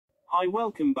Hi,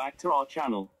 welcome back to our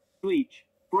channel. Bleach,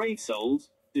 Brave Souls,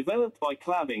 developed by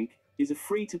Clav Inc., is a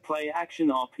free-to-play action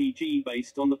RPG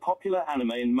based on the popular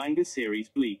anime and manga series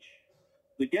Bleach.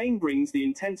 The game brings the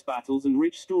intense battles and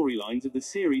rich storylines of the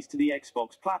series to the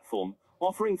Xbox platform,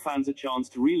 offering fans a chance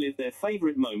to relive their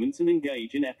favorite moments and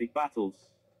engage in epic battles.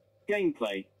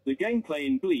 Gameplay. The gameplay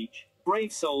in Bleach,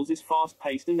 Brave Souls is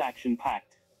fast-paced and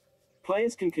action-packed.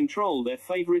 Players can control their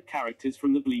favorite characters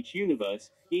from the Bleach universe,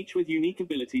 each with unique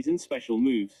abilities and special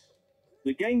moves.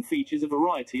 The game features a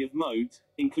variety of modes,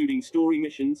 including story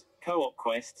missions, co-op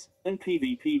quests, and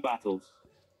PvP battles.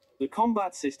 The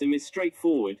combat system is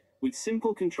straightforward, with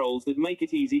simple controls that make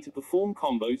it easy to perform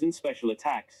combos and special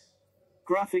attacks.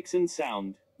 Graphics and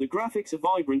sound. The graphics are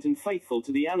vibrant and faithful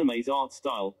to the anime's art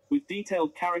style, with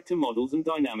detailed character models and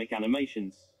dynamic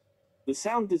animations. The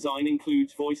sound design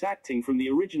includes voice acting from the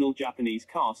original Japanese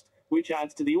cast, which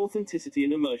adds to the authenticity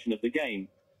and immersion of the game.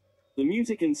 The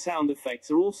music and sound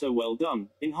effects are also well done,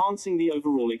 enhancing the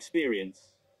overall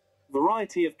experience.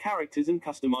 Variety of characters and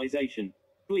customization.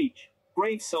 Bleach,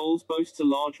 Brave Souls boasts a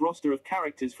large roster of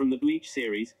characters from the Bleach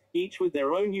series, each with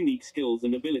their own unique skills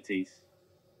and abilities.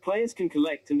 Players can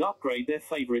collect and upgrade their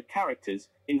favorite characters,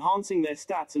 enhancing their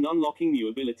stats and unlocking new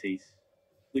abilities.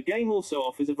 The game also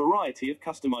offers a variety of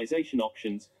customization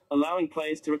options, allowing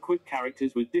players to equip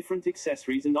characters with different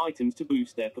accessories and items to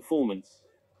boost their performance.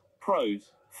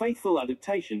 Pros. Faithful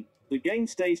adaptation. The game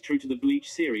stays true to the Bleach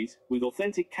series, with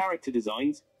authentic character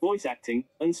designs, voice acting,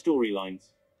 and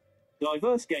storylines.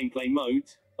 Diverse gameplay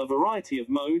modes. A variety of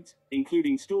modes,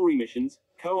 including story missions,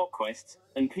 co-op quests,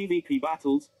 and PvP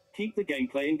battles, keep the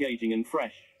gameplay engaging and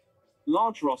fresh.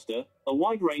 Large roster, a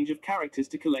wide range of characters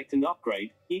to collect and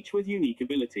upgrade, each with unique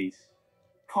abilities.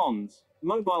 Cons.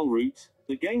 Mobile roots.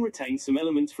 The game retains some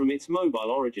elements from its mobile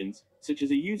origins, such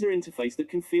as a user interface that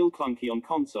can feel clunky on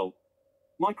console.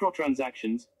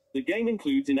 Microtransactions. The game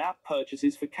includes in-app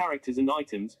purchases for characters and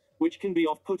items, which can be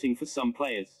off-putting for some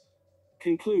players.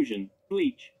 Conclusion.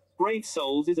 Bleach, Brave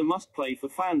Souls is a must-play for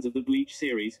fans of the Bleach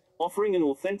series, offering an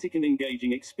authentic and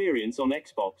engaging experience on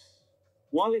Xbox.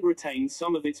 While it retains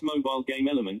some of its mobile game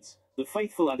elements, the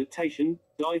faithful adaptation,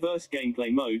 diverse gameplay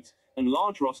modes, and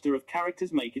large roster of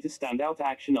characters make it a standout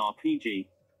action RPG.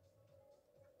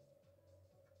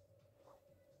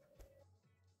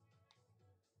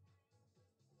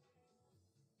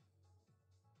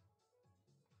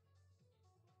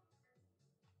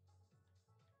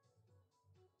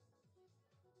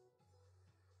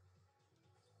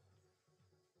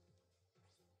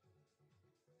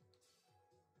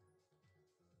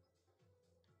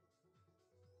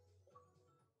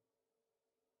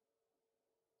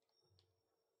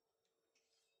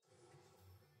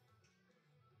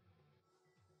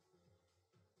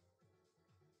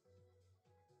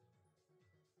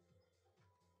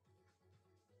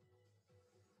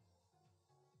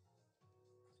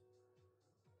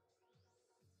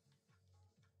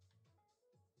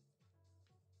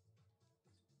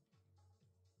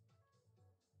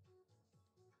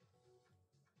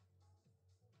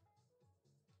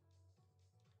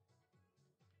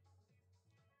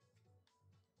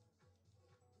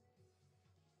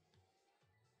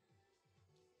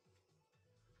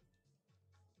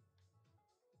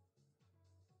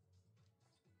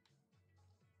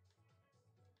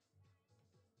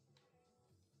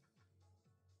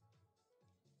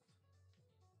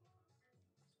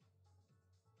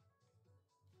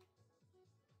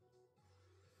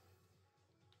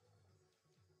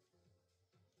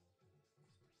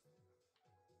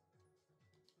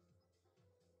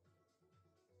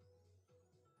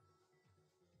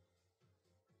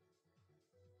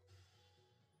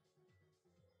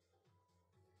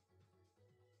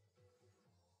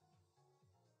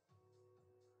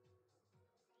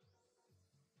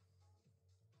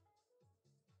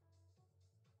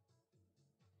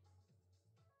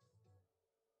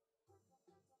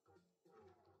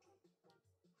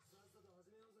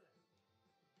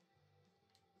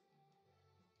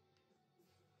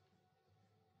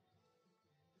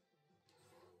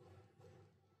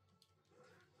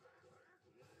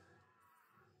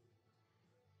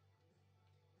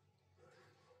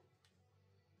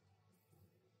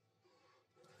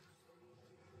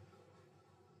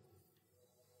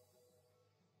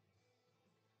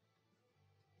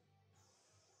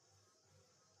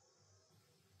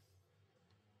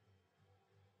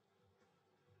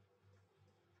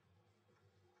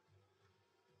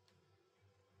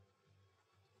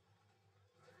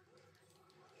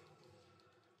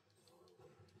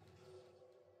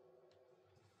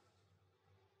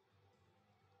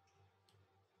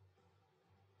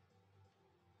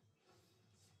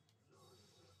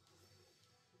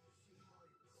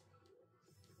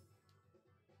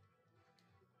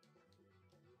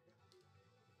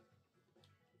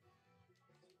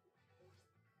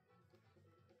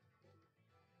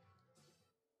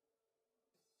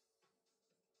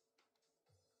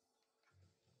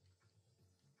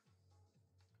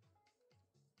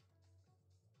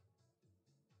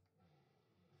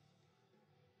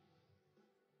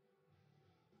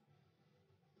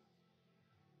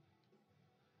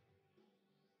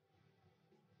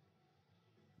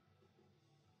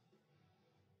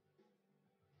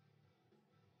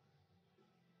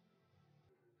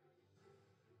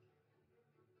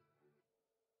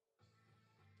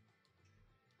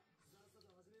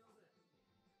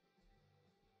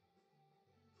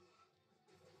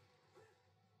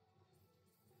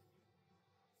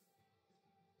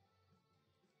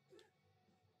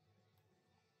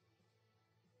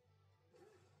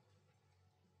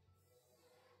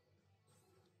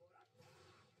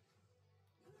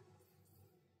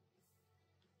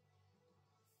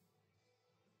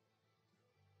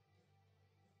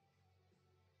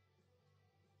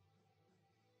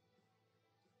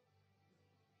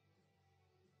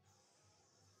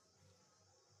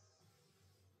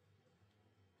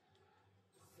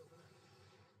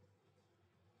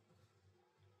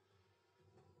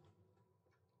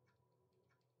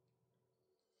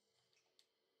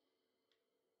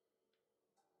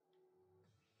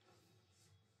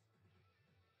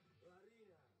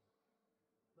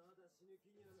 死ぬ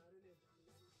気にはなれねえ。